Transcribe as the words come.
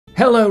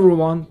Hello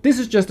everyone, this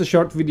is just a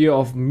short video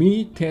of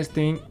me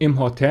testing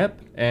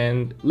Imhotep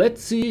and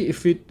let's see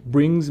if it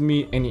brings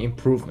me any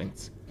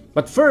improvements.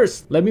 But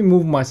first, let me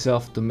move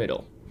myself to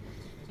middle.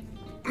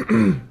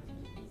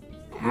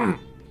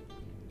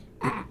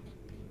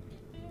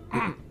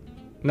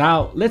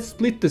 Now, let's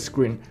split the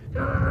screen.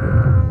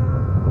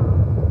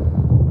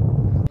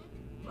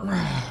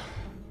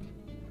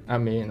 I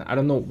mean, I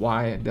don't know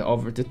why the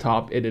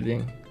over-the-top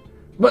editing.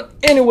 But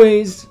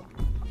anyways,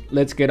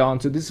 let's get on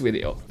to this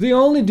video. The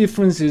only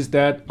difference is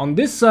that on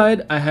this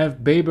side I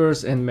have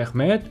Baybars and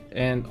Mehmet,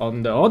 and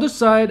on the other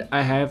side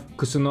I have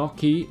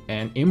Kusunoki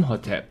and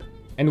Imhotep.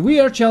 And we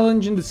are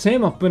challenging the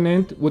same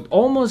opponent with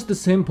almost the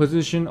same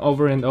position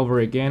over and over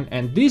again,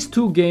 and these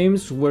two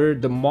games were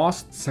the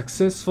most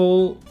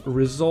successful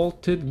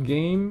resulted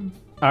game.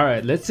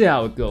 Alright, let's see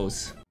how it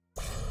goes.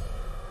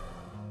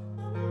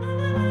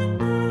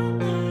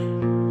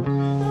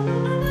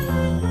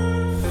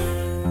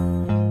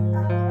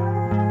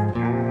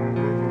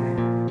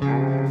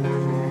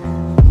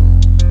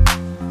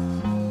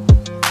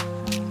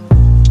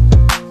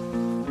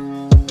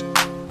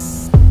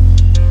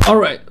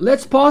 Alright,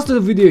 let's pause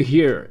the video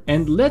here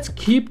and let's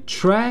keep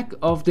track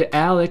of the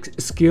Alex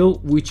skill,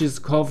 which is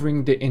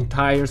covering the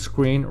entire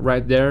screen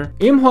right there.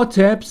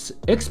 Imhotep's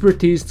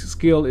expertise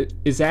skill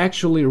is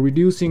actually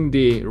reducing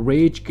the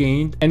rage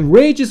gained, and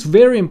rage is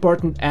very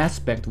important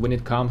aspect when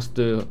it comes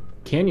to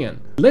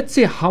Canyon. Let's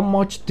see how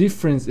much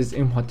difference is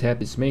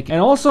Imhotep is making.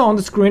 And also on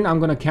the screen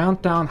I'm gonna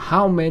count down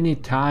how many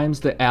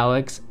times the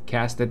Alex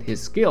casted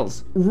his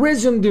skills.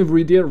 Resume the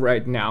video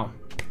right now.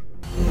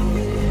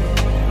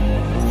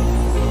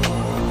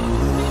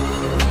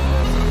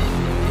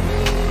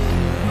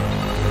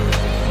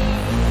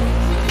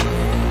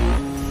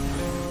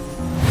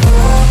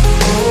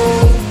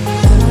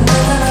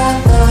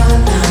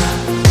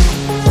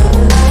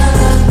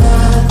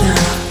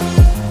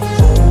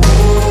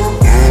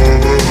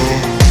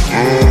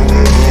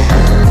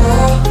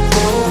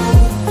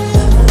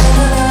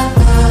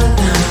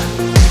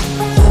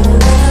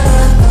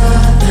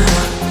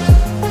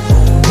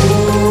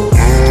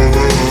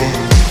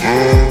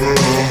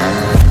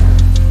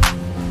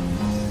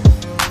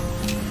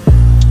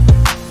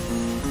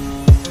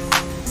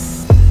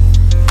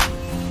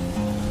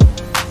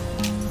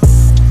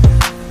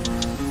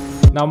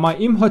 Now my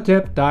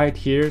Imhotep died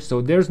here, so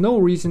there's no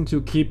reason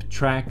to keep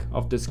track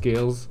of the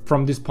skills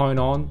from this point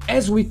on.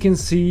 As we can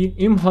see,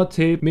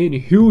 Imhotep made a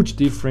huge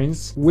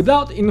difference.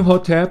 Without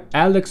Imhotep,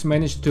 Alex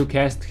managed to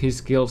cast his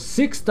skill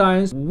 6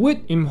 times. With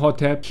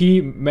Imhotep,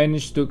 he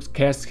managed to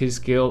cast his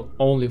skill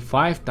only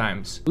 5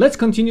 times. Let's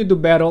continue the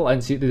battle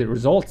and see the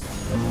results.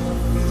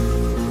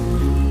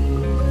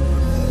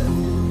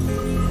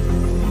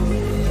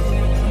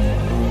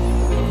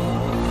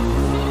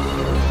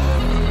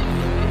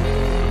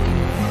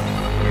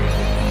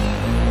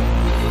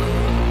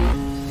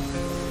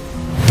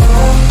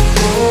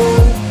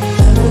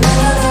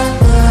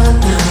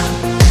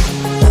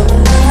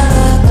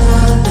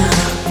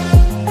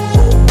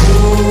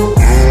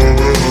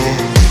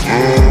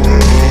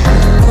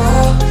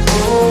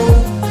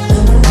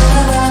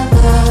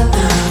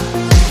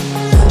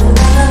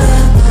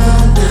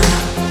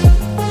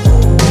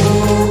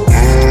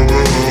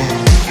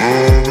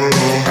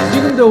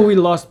 Though we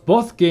lost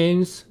both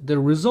games, the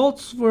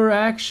results were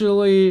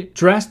actually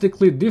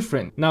drastically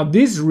different. Now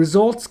these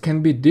results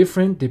can be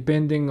different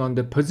depending on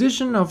the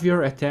position of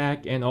your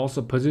attack and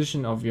also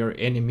position of your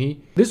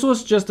enemy. This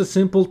was just a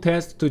simple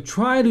test to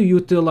try to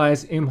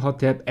utilize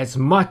Imhotep as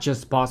much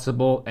as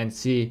possible and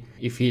see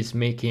if he's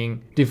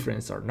making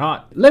difference or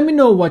not. Let me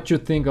know what you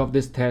think of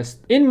this test.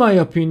 In my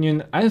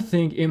opinion, I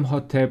think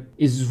Imhotep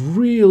is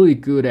really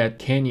good at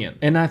Canyon,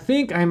 and I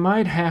think I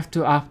might have to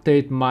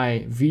update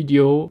my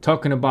video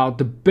talking about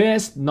the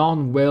best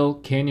non-well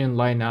Canyon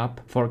lineup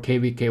for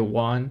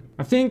KVK1.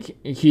 I think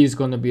he's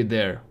gonna be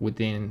there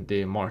within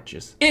the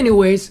marches.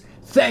 Anyways,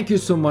 thank you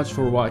so much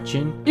for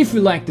watching. If you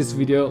like this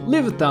video,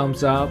 leave a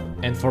thumbs up,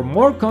 and for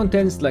more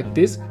contents like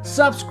this,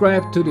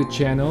 subscribe to the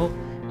channel.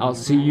 I'll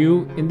see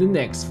you in the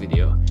next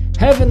video.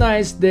 Have a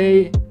nice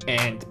day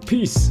and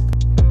peace.